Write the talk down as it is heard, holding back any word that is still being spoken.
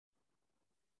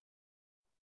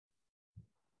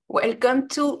Welcome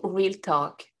to Real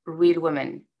Talk, Real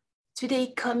Women.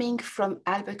 Today, coming from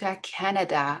Alberta,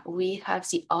 Canada, we have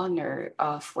the honor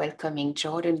of welcoming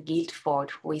Jordan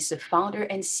Guildford, who is the founder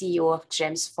and CEO of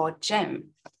Gems for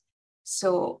Gem.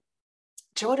 So,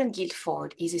 Jordan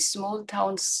Guildford is a small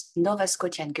town Nova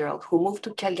Scotian girl who moved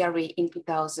to Calgary in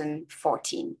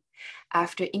 2014.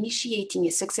 After initiating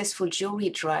a successful jewelry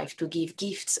drive to give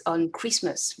gifts on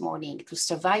Christmas morning to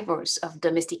survivors of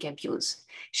domestic abuse,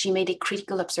 she made a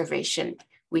critical observation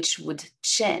which would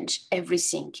change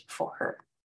everything for her.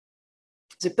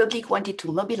 The public wanted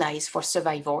to mobilize for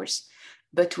survivors,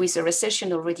 but with a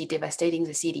recession already devastating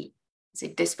the city, they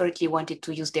desperately wanted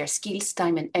to use their skills,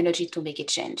 time, and energy to make a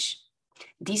change.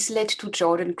 This led to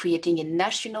Jordan creating a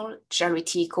national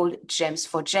charity called Gems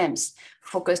for Gems,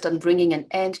 focused on bringing an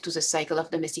end to the cycle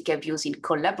of domestic abuse in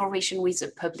collaboration with the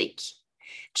public.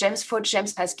 Gems for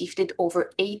Gems has gifted over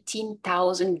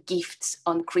 18,000 gifts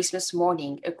on Christmas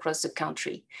morning across the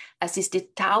country,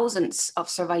 assisted thousands of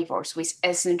survivors with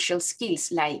essential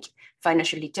skills like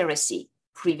financial literacy,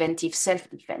 preventive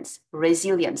self-defense,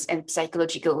 resilience, and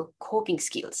psychological coping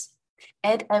skills,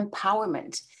 and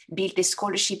empowerment, built a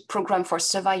scholarship program for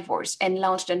survivors, and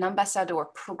launched an ambassador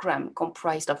program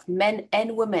comprised of men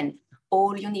and women,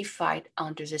 all unified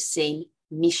under the same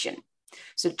mission.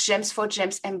 The Gems for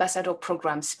Gems ambassador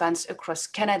program spans across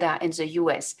Canada and the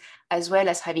US, as well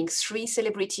as having 3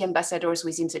 celebrity ambassadors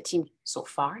within the team so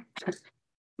far.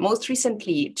 Most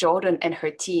recently, Jordan and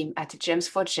her team at Gems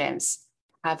for Gems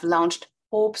have launched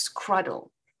Hope's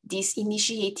Cradle. This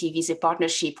initiative is a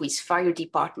partnership with fire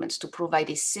departments to provide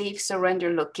a safe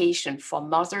surrender location for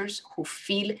mothers who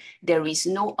feel there is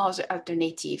no other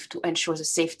alternative to ensure the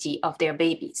safety of their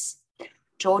babies.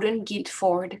 Jordan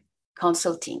Guildford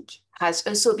Consulting has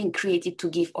also been created to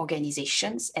give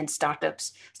organizations and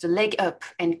startups the leg up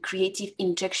and creative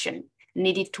injection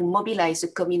needed to mobilize the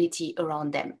community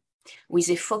around them. With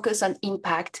a focus on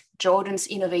impact, Jordan's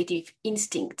innovative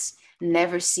instincts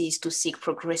never cease to seek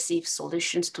progressive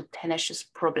solutions to tenacious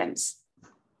problems.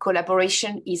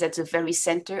 Collaboration is at the very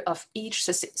center of each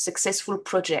successful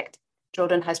project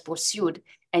Jordan has pursued,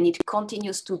 and it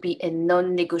continues to be a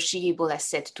non-negotiable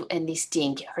asset to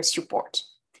enlisting her support.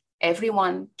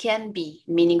 Everyone can be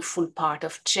a meaningful part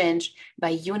of change by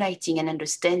uniting and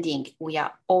understanding we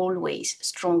are always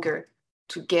stronger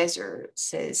together,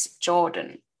 says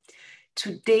Jordan.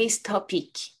 Today's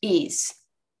topic is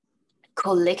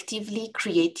collectively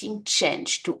creating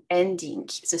change to ending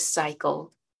the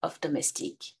cycle of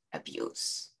domestic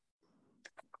abuse.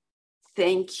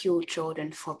 Thank you,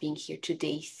 Jordan, for being here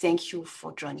today. Thank you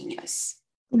for joining us.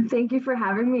 Thank you for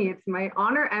having me. It's my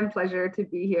honor and pleasure to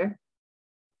be here.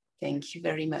 Thank you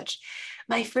very much.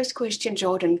 My first question,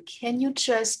 Jordan, can you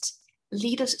just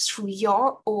lead us through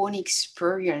your own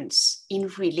experience in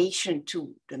relation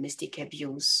to domestic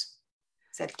abuse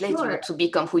that led you to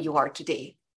become who you are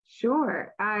today?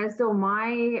 Sure. So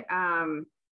my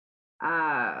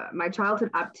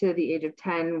childhood up to the age of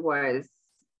 10 was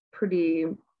pretty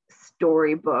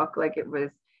storybook. Like it was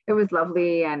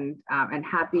lovely and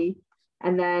happy.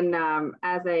 And then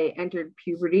as I entered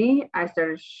puberty, I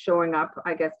started showing up,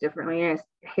 I guess, differently. I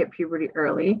hit puberty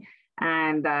early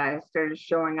and started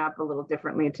showing up a little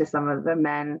differently to some of the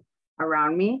men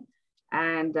around me.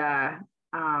 And by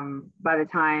the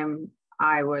time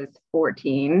I was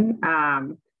 14,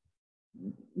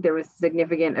 there was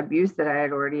significant abuse that I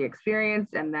had already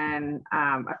experienced. And then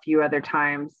a few other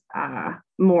times,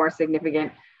 more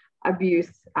significant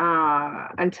abuse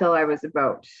until I was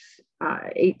about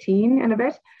 18 and a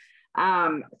bit.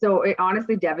 So it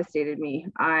honestly devastated me.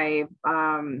 I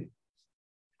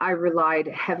relied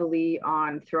heavily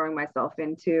on throwing myself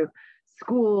into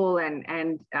school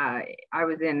and I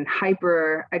was in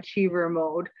hyper achiever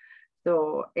mode.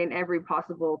 So in every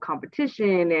possible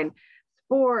competition and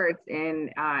sports and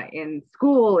in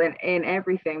school and in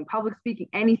everything, public speaking,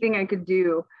 anything I could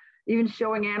do, even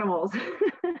showing animals,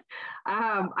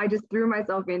 I just threw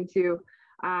myself into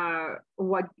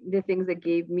what the things that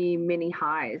gave me mini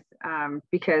highs,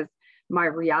 because my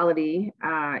reality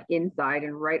inside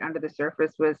and right under the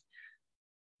surface was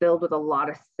filled with a lot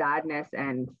of sadness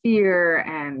and fear.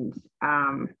 And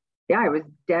I was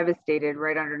devastated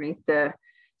right underneath the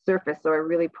surface. So I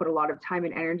really put a lot of time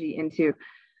and energy into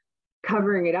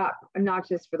covering it up, not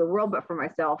just for the world, but for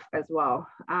myself as well.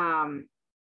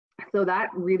 So that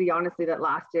really, honestly, that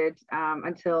lasted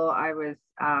until I was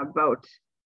about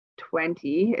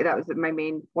 20. That was my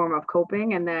main form of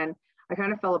coping. And then I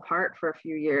kind of fell apart for a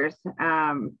few years.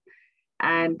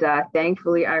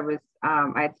 Thankfully I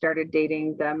had started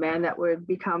dating the man that would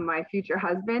become my future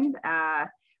husband.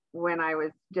 when I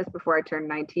was just before I turned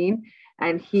 19.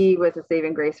 And he was a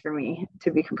saving grace for me,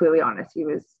 to be completely honest. He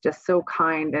was just so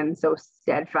kind and so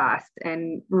steadfast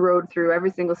and rode through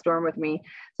every single storm with me.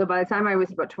 So by the time I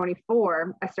was about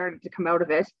 24, I started to come out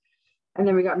of it. And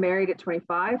then we got married at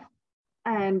 25,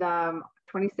 and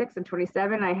 26 and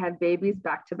 27, I had babies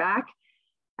back to back.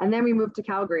 And then we moved to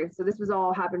Calgary. So this was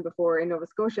all happened before in Nova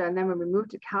Scotia. And then when we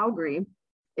moved to Calgary,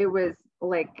 it was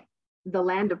like the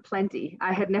land of plenty.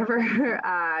 I had never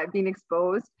been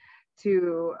exposed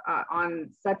to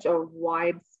on such a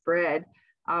widespread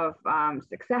of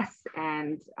success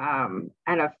and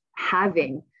of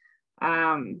having.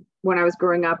 When I was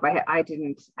growing up, I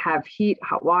didn't have heat,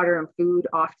 hot water, and food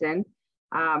often.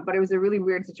 But it was a really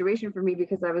weird situation for me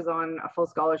because I was on a full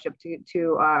scholarship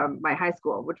to my high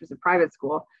school, which was a private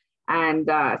school. And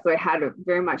so I had a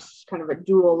very much kind of a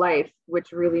dual life,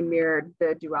 which really mirrored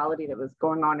the duality that was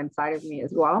going on inside of me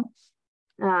as well.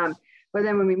 But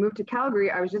then when we moved to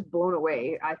Calgary, I was just blown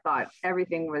away. I thought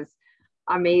everything was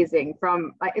amazing,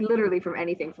 from literally from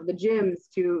anything, from the gyms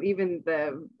to even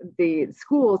the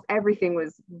schools. Everything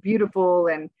was beautiful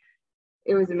and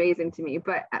it was amazing to me.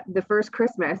 But the first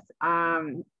Christmas, I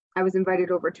was invited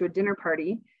over to a dinner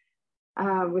party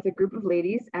with a group of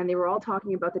ladies, and they were all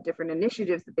talking about the different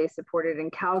initiatives that they supported in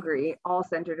Calgary, all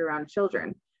centered around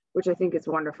children, which I think is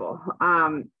wonderful.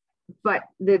 But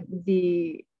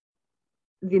the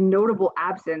notable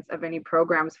absence of any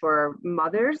programs for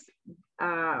mothers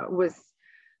was,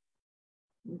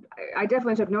 I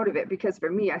definitely took note of it, because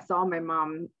for me, I saw my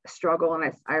mom struggle,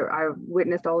 and I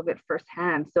witnessed all of it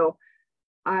firsthand. So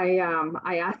I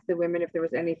asked the women if there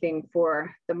was anything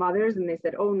for the mothers, and they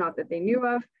said, oh, not that they knew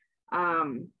of.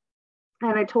 And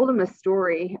I told them a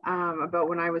story about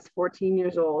when I was 14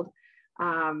 years old.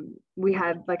 We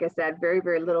had, like I said, very,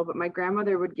 very little, but my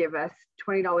grandmother would give us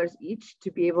 $20 each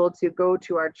to be able to go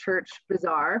to our church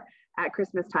bazaar at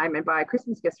Christmas time and buy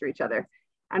Christmas gifts for each other.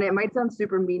 And it might sound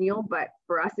super menial, but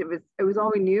for us, it was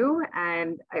all we knew,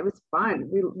 and it was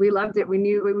fun. We loved it. We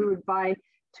knew we would buy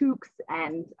toques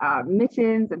and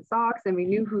mittens and socks, and we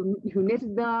knew who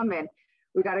knitted them, and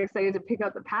we got excited to pick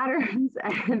out the patterns.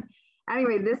 And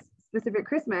anyway, this specific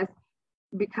Christmas,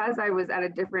 because I was at a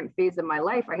different phase of my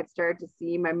life, I had started to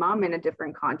see my mom in a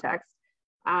different context.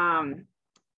 And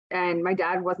my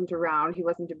dad wasn't around. He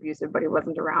wasn't abusive, but he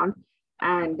wasn't around.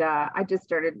 And I just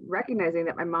started recognizing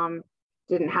that my mom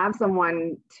didn't have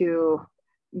someone to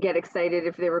get excited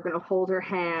if they were going to hold her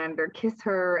hand or kiss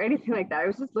her or anything like that. I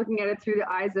was just looking at it through the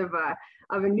eyes of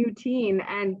a new teen.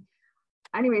 And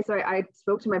anyway, so I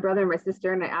spoke to my brother and my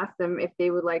sister, and I asked them if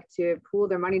they would like to pool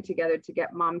their money together to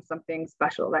get mom something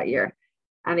special that year.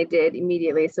 And they did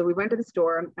immediately. So we went to the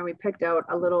store and we picked out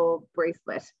a little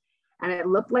bracelet, and it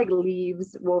looked like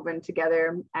leaves woven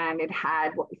together, and it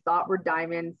had what we thought were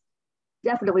diamonds,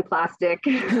 definitely plastic,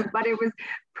 but it was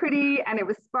pretty and it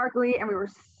was sparkly, and we were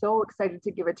so excited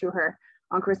to give it to her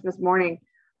on Christmas morning.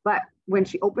 But when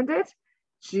she opened it,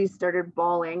 she started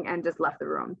bawling and just left the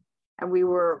room. And we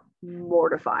were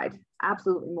mortified,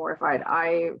 absolutely mortified.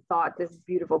 I thought this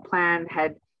beautiful plan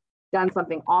had done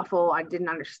something awful. I didn't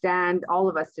understand. All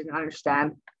of us didn't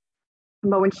understand.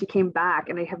 But when she came back,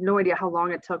 and I have no idea how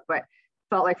long it took, but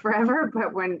felt like forever.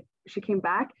 But when she came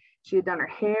back, she had done her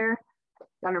hair,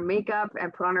 done her makeup,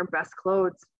 and put on her best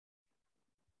clothes.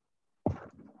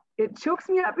 It chokes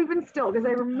me up even still, because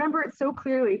I remember it so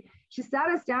clearly. She sat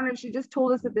us down and she just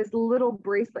told us that this little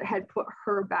bracelet had put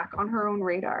her back on her own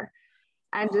radar.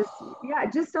 And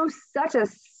just such a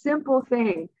simple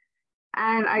thing.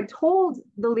 And I told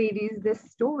the ladies this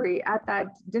story at that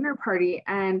dinner party,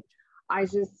 and I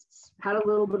just had a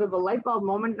little bit of a light bulb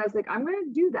moment. And I was like, I'm going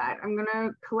to do that. I'm going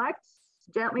to collect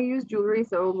gently used jewelry,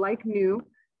 so like new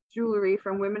jewelry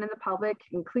from women in the public,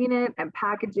 and clean it and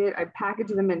package it. I package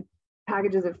them in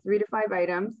packages of 3 to 5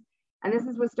 items. And this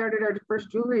is what started our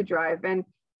first jewelry drive. And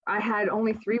I had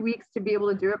only 3 weeks to be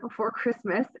able to do it before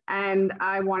Christmas. And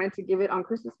I wanted to give it on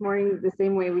Christmas morning the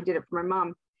same way we did it for my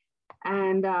mom.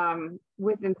 And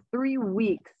within 3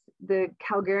 weeks, the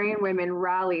Calgarian women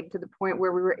rallied to the point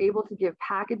where we were able to give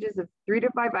packages of 3 to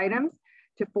 5 items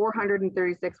to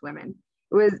 436 women.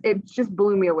 It just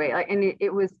blew me away. And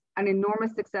it was an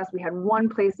enormous success. We had one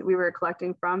place that we were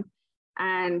collecting from.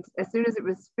 And as soon as it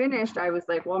was finished, I was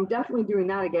like, well, I'm definitely doing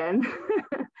that again.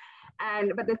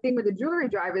 But the thing with the jewelry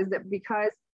drive is that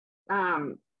because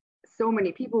so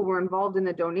many people were involved in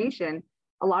the donation,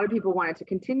 a lot of people wanted to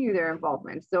continue their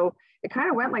involvement. So it kind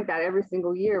of went like that every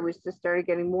single year. We just started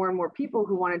getting more and more people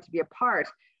who wanted to be a part.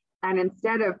 And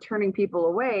instead of turning people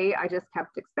away, I just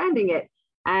kept expanding it.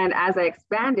 And as I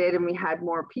expanded and we had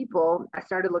more people, I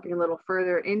started looking a little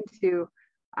further into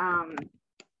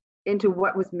into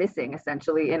what was missing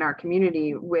essentially in our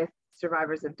community with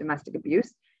survivors of domestic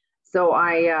abuse. So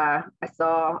I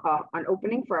saw an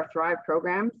opening for our Thrive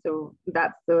program. So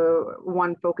that's the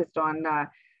one focused on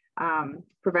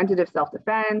preventative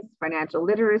self-defense, financial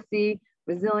literacy,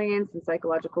 resilience, and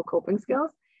psychological coping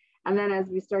skills. And then as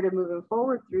we started moving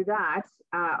forward through that,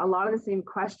 a lot of the same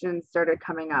questions started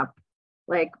coming up.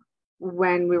 Like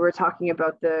when we were talking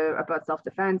about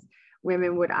self-defense,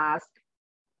 women would ask,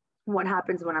 what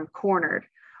happens when I'm cornered?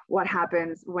 What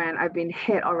happens when I've been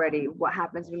hit already? What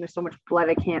happens when there's so much blood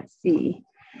I can't see?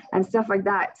 And stuff like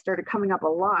that started coming up a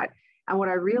lot. And what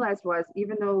I realized was,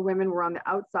 even though women were on the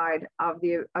outside of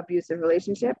the abusive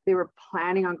relationship, they were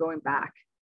planning on going back,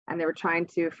 and they were trying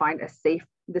to find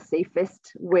the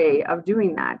safest way of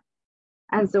doing that.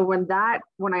 And so when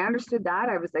I understood that,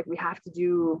 I was like, we have to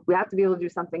be able to do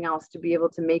something else to be able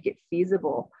to make it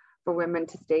feasible for women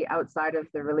to stay outside of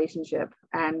the relationship.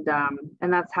 And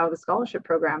that's how the scholarship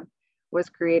program was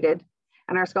created.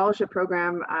 And our scholarship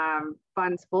program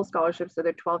funds full scholarships. So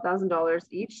they're $12,000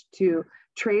 each to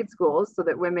trade schools, so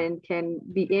that women can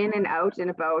be in and out in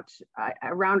about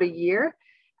around a year.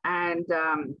 And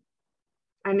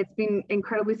it's been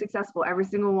incredibly successful. Every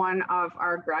single one of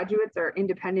our graduates are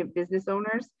independent business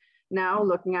owners now,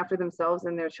 looking after themselves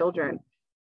and their children,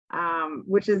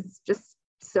 which is just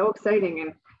so exciting.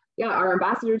 And yeah, our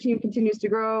ambassador team continues to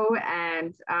grow,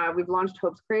 and we've launched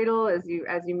Hope's Cradle, as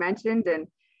you mentioned, and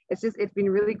it's been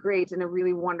really great and a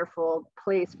really wonderful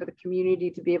place for the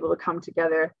community to be able to come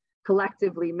together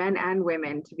collectively, men and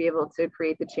women, to be able to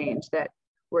create the change that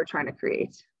we're trying to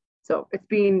create. So it's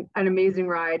been an amazing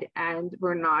ride, and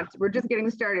we're just getting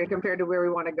started compared to where we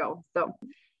want to go. So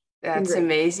that's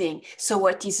amazing. So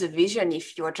what is the vision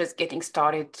if you're just getting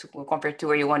started compared to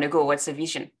where you want to go? What's the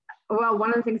vision? Well, one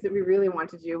of the things that we really want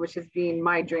to do, which has been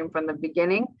my dream from the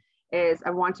beginning, is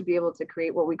I want to be able to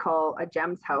create what we call a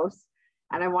GEMS house.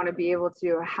 And I want to be able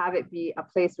to have it be a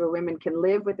place where women can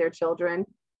live with their children,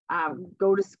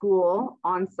 go to school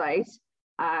on site,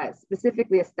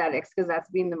 specifically aesthetics, because that's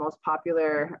been the most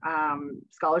popular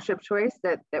scholarship choice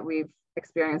that we've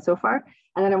experienced so far.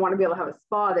 And then I want to be able to have a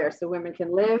spa there so women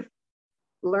can live,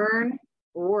 learn,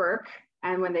 work.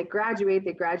 And when they graduate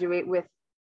with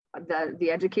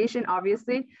the education,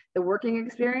 obviously, the working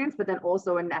experience, but then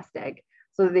also a nest egg,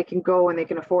 so that they can go and they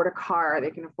can afford a car,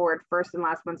 they can afford first and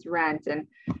last month's rent,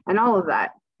 and all of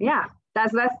that. Yeah,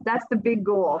 that's the big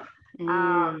goal,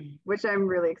 which I'm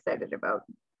really excited about.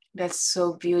 That's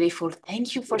so beautiful.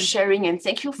 Thank you for sharing, and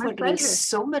thank you for doing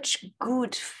so much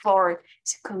good for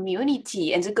the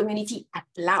community and the community at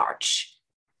large.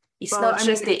 It's not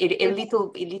just a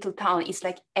little town. It's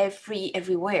like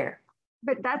everywhere.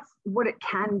 But that's what it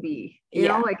can be, you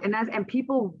know, like, and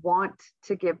people want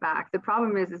to give back. The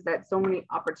problem is that so many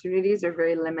opportunities are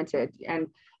very limited, and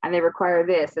they require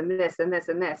this and this and this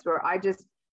and this, where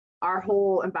our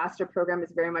whole ambassador program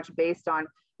is very much based on,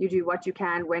 you do what you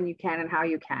can, when you can, and how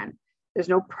you can. There's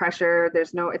no pressure.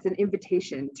 It's an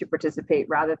invitation to participate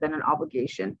rather than an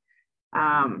obligation.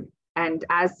 And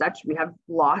as such, we have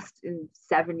lost in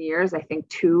 7 years, I think,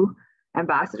 2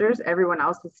 ambassadors. Everyone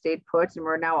else has stayed put, and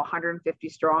we're now 150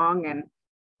 strong, and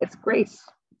it's great.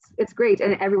 It's great,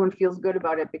 and everyone feels good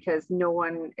about it because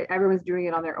everyone's doing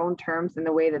it on their own terms in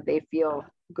the way that they feel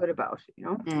good about, you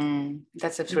know.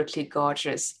 That's absolutely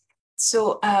gorgeous.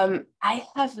 So I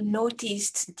have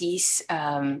noticed this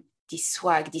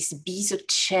swag, this bees of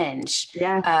change,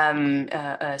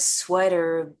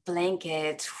 sweater,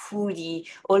 blanket, hoodie,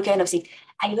 all kind of things.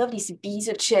 I love this bees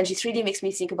of change. It really makes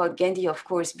me think about Gandhi, of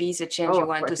course, bees of change you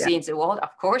want to see in the world,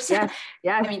 of course. Yeah.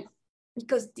 I mean,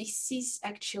 because this is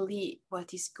actually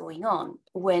what is going on.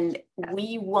 When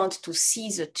we want to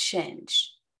see the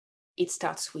change, it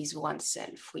starts with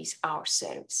oneself, with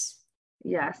ourselves.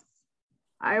 Yes.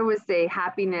 I always say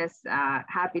happiness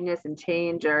and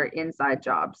change are inside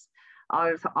jobs.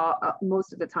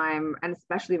 Most of the time, and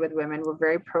especially with women, we're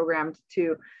very programmed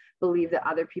to believe that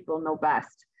other people know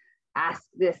best. Ask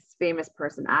this famous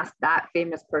person, ask that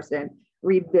famous person,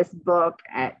 read this book,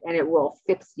 and it will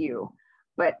fix you.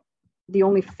 But the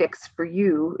only fix for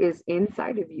you is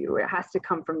inside of you. It has to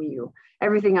come from you.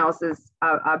 Everything else is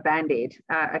a band-aid,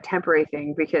 a temporary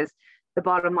thing, because the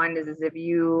bottom line is if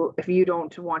you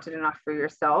don't want it enough for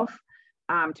yourself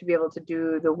to be able to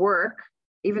do the work,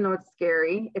 even though it's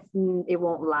scary, it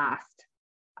won't last.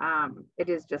 It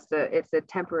is just it's a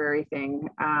temporary thing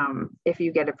if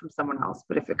you get it from someone else.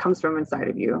 But if it comes from inside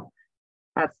of you,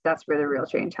 that's where the real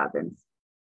change happens.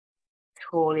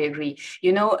 Totally agree.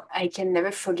 You know, I can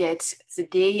never forget the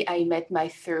day I met my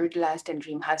third, last, and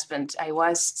dream husband. I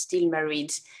was still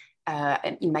married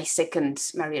in my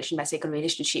second marriage, in my second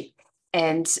relationship.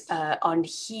 And on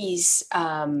his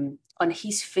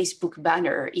Facebook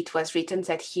banner, it was written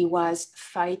that he was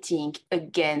fighting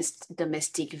against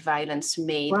domestic violence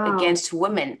made against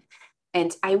women.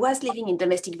 And I was living in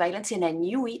domestic violence and I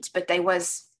knew it, but I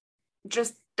was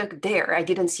just stuck there. I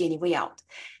didn't see any way out.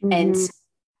 And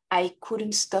I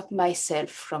couldn't stop myself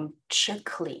from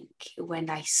chuckling when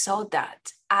I saw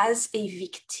that as a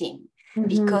victim,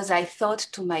 because I thought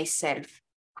to myself,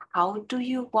 how do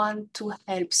you want to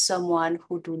help someone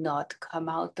who do not come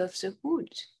out of the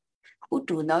hood, who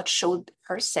do not show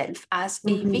herself as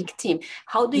a victim?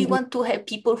 How do you want to help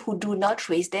people who do not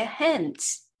raise their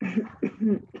hands?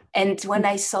 And when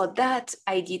I saw that,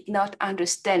 I did not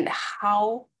understand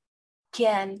how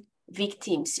can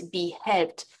victims be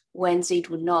helped when they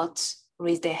do not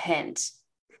raise their hands.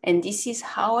 And this is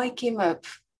how I came up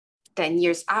 10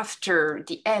 years after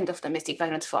the end of domestic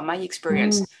violence, from my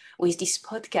experience with this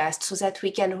podcast, so that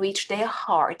we can reach their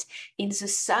heart in the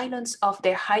silence of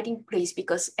their hiding place,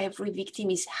 because every victim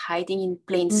is hiding in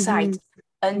plain sight.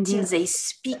 Until they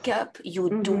speak up,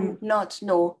 you do not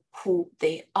know who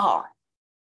they are.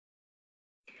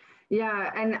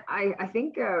 Yeah, and I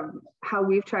think how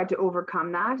we've tried to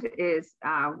overcome that is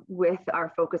with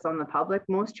our focus on the public.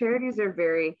 Most charities are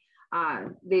very,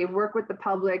 they work with the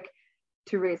public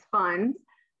to raise funds,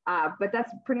 but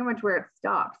that's pretty much where it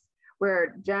stops.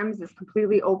 Where GEMS is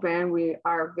completely open, we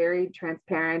are very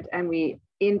transparent, and we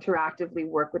interactively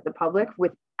work with the public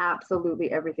with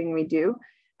absolutely everything we do.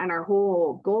 And our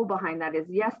whole goal behind that is,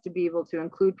 yes, to be able to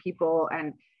include people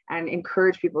and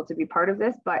encourage people to be part of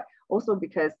this, but also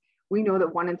because we know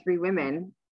that 1 in 3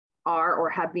 women are or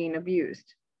have been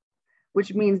abused,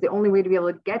 which means the only way to be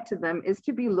able to get to them is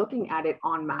to be looking at it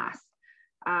en masse,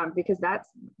 because that's,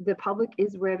 the public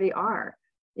is where they are.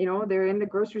 You know, they're in the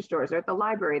grocery stores, they're at the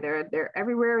library, they're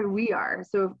everywhere we are.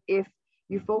 So if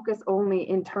you focus only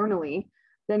internally,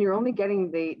 then you're only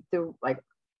getting the like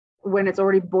when it's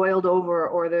already boiled over,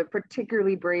 or the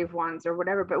particularly brave ones or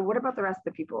whatever. But what about the rest of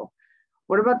the people?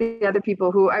 What about the other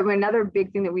people who, another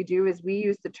big thing that we do is we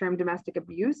use the term domestic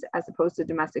abuse as opposed to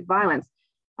domestic violence.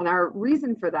 And our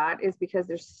reason for that is because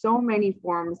there's so many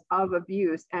forms of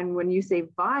abuse. And when you say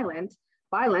violence,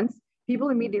 people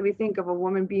immediately think of a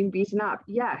woman being beaten up.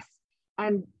 Yes.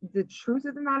 And the truth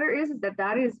of the matter is that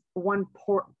that is one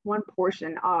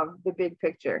portion of the big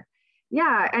picture.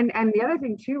 Yeah. And the other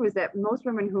thing too is that most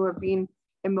women who have been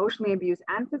emotionally abused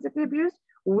and physically abused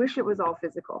wish it was all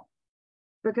physical.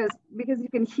 Because you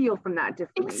can heal from that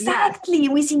differently. Exactly.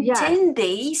 Yes. Within 10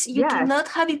 days, you do not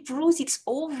have a bruise, it's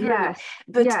over. Yes.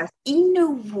 But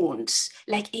inner wounds,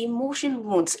 like emotional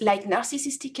wounds, like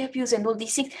narcissistic abuse and all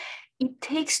these things, it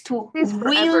takes to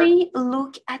really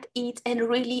look at it and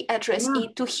really address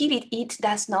it to heal it. It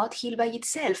does not heal by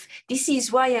itself. This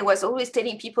is why I was always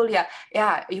telling people,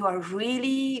 you are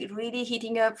really, really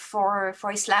hitting up for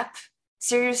a slap.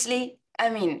 Seriously? I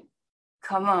mean,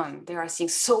 come on, there are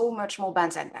things so much more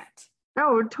bad than that.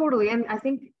 Oh, totally. And I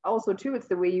think also too, it's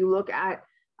the way you look at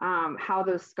how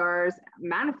those scars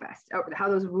manifest, or how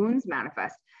those wounds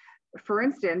manifest. For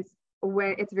instance,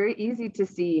 when it's very easy to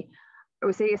see,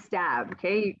 or say a stab,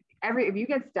 okay? If you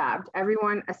get stabbed,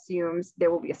 everyone assumes there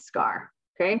will be a scar,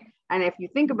 okay? And if you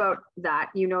think about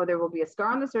that, you know there will be a scar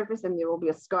on the surface and there will be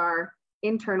a scar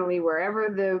internally wherever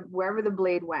the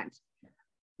blade went.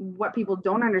 What people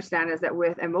don't understand is that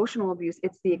with emotional abuse,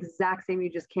 it's the exact same.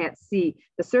 You just can't see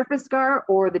the surface scar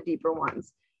or the deeper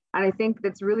ones. And I think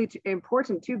that's really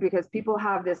important too, because people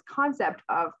have this concept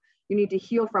of you need to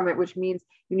heal from it, which means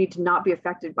you need to not be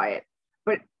affected by it.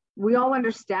 But we all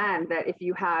understand that if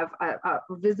you have a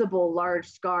visible large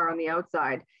scar on the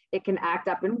outside, it can act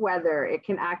up in weather. It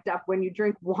can act up when you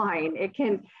drink wine.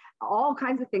 All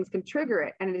kinds of things can trigger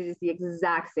it. And it is the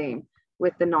exact same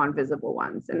with the non-visible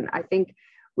ones. And I think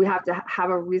we have to have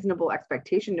a reasonable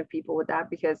expectation of people with that,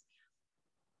 because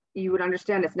you would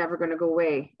understand it's never going to go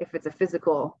away if it's a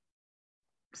physical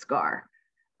scar.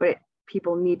 But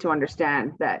people need to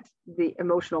understand that the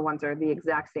emotional ones are the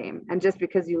exact same. And just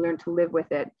because you learn to live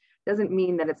with it doesn't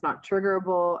mean that it's not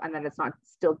triggerable and that it's not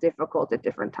still difficult at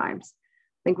different times.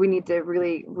 I think we need to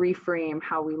really reframe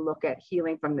how we look at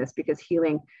healing from this, because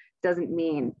healing doesn't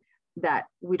mean that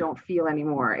we don't feel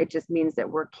anymore. It just means that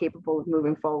we're capable of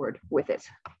moving forward with it.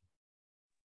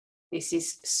 This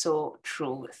is so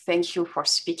true. Thank you for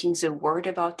speaking the word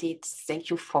about it. Thank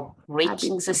you for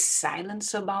breaking the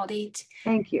silence about it.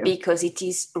 Thank you. Because it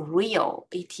is real.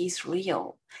 It is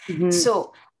real.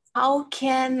 So how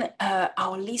can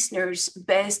our listeners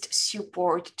best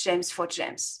support Gems for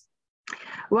Gems?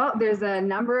 Well, there's a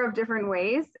number of different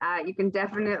ways. You can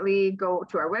definitely go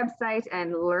to our website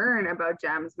and learn about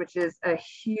GEMS, which is a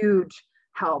huge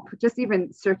help. Just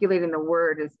even circulating the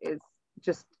word is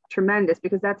just tremendous,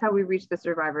 because that's how we reach the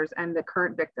survivors and the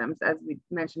current victims, as we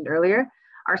mentioned earlier.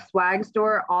 Our swag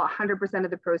store, 100%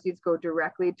 of the proceeds go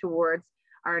directly towards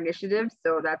our initiatives.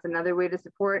 So that's another way to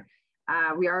support.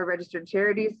 We are a registered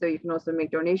charity, so you can also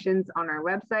make donations on our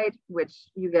website, which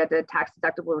you get a tax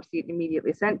deductible receipt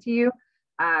immediately sent to you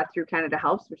through Canada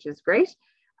Helps, which is great.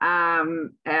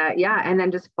 Yeah, and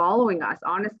then just following us,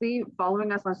 honestly,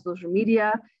 following us on social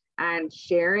media and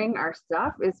sharing our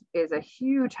stuff is a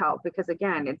huge help, because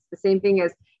again, it's the same thing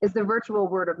as the virtual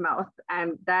word of mouth,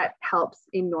 and that helps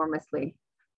enormously.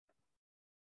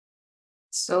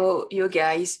 So you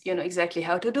guys, you know exactly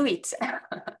how to do it.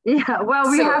 Yeah,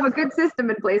 well, we have a good system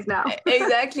in place now.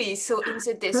 Exactly. So in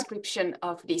the description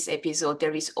of this episode,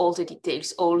 there is all the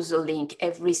details, all the link,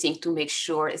 everything to make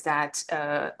sure that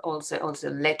all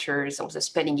the letters, all the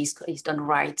spelling is done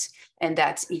right, and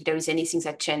that if there is anything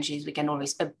that changes, we can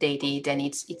always update it, and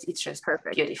it's just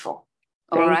perfect. Beautiful.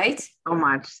 Thank all right. You so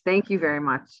much. Thank you very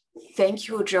much. Thank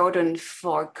you, Jordan,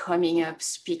 for coming up,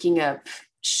 speaking up,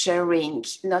 sharing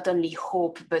not only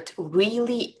hope, but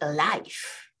really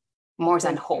life, more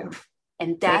than hope.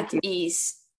 And that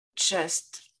is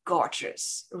just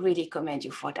gorgeous. Really commend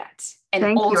you for that.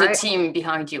 And all the team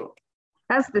behind you.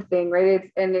 That's the thing,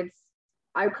 right?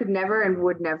 I could never and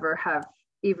would never have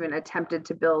even attempted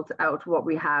to build out what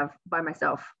we have by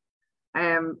myself. I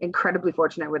am incredibly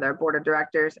fortunate with our board of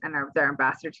directors and their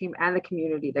ambassador team and the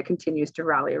community that continues to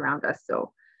rally around us.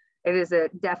 So it is a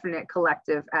definite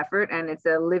collective effort, and it's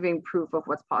a living proof of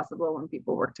what's possible when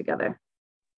people work together.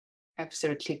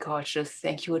 Absolutely gorgeous.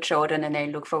 Thank you, Jordan, and I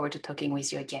look forward to talking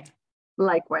with you again.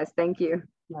 Likewise. Thank you.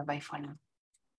 Bye-bye for now.